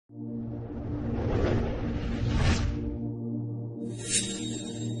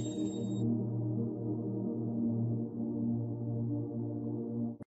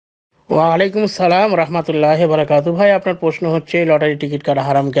ওয়ালাইকুম সালাম রহমতুল্লাহ বারাকাতু। ভাই, আপনার প্রশ্ন হচ্ছে লটারি টিকিট কাটা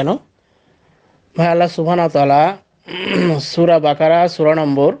হারাম কেন? ভাই, আল্লাহ সুবহানাহু ওয়া তাআলা সূরা বাকারা সূরা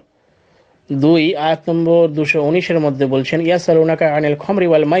নম্বর 2 আয়াত নম্বর 219-এর মধ্যে বলছেন, ইয়াসালুনাকা আনিল খামরি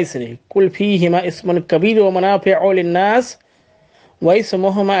ওয়াল মাইসিরি কুল ফীহিমা ইসমুন কাবীর ওয়া মানাফিউ লিন-নাস ওয়া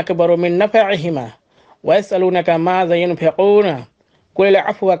ইসমুহুমা আকবারু মিন নাফইহিমা ওয়া ইয়াসালুনাকা মাযা ইউনফিকুনা কুল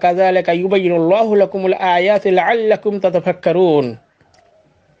আফওয়া কাযালিকা ইউবাইয়িনুল্লাহু লাকুমুল আয়াতি লাআল্লাকুম তাতাফাক্কারুন।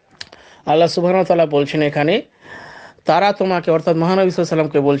 আল্লাহ সুবহানাহু ওয়া তাআলা বলছেন এখানে, তারা তোমাকে, অর্থাৎ মহানবী সাল্লাল্লাহু আলাইহি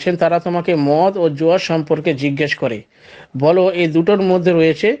ওয়াসাল্লামকে বলছেন, তারা তোমাকে মদ ও জুয়া সম্পর্কে জিজ্ঞেস করে। বলো, এই দুটোর মধ্যে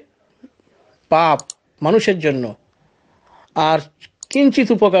রয়েছে পাপ মানুষের জন্য, আর কিঞ্চিত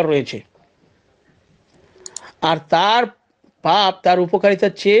উপকার রয়েছে, আর তার পাপ তার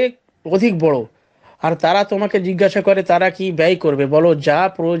উপকারিতার চেয়ে অধিক বড়। আর তারা তোমাকে জিজ্ঞাসা করে তারা কি ব্যয় করবে। বলো, যা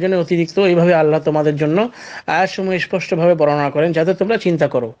প্রয়োজনে অতিরিক্ত। এইভাবে আল্লাহ তোমাদের জন্য আয়াতসমূহ স্পষ্টভাবে বর্ণনা করেন যাতে তোমরা চিন্তা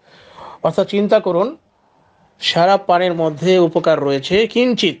করো। অর্থাৎ চিন্তা করুন, সারা পানের মধ্যে উপকার রয়েছে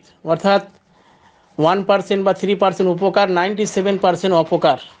কিঞ্চিত, অর্থাৎ 1% বা 3% উপকার, 97%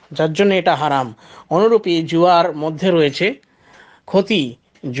 অপকার, যার জন্য এটা হারাম। অনুরূপী জুয়ার মধ্যে রয়েছে ক্ষতি।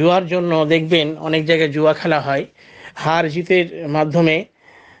 জুয়ার জন্য দেখবেন অনেক জায়গায় জুয়া খেলা হয়, হার জিতের মাধ্যমে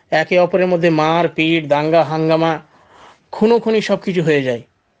একে অপরের মধ্যে মার পিট, দাঙ্গা হাঙ্গামা, খুনোখুনি সব কিছু হয়ে যায়।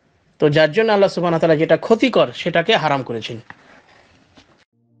 তো যার জন্য আল্লাহ সুবহানাহু ওয়া তাআলা যেটা ক্ষতিকর সেটাকে হারাম করেছেন।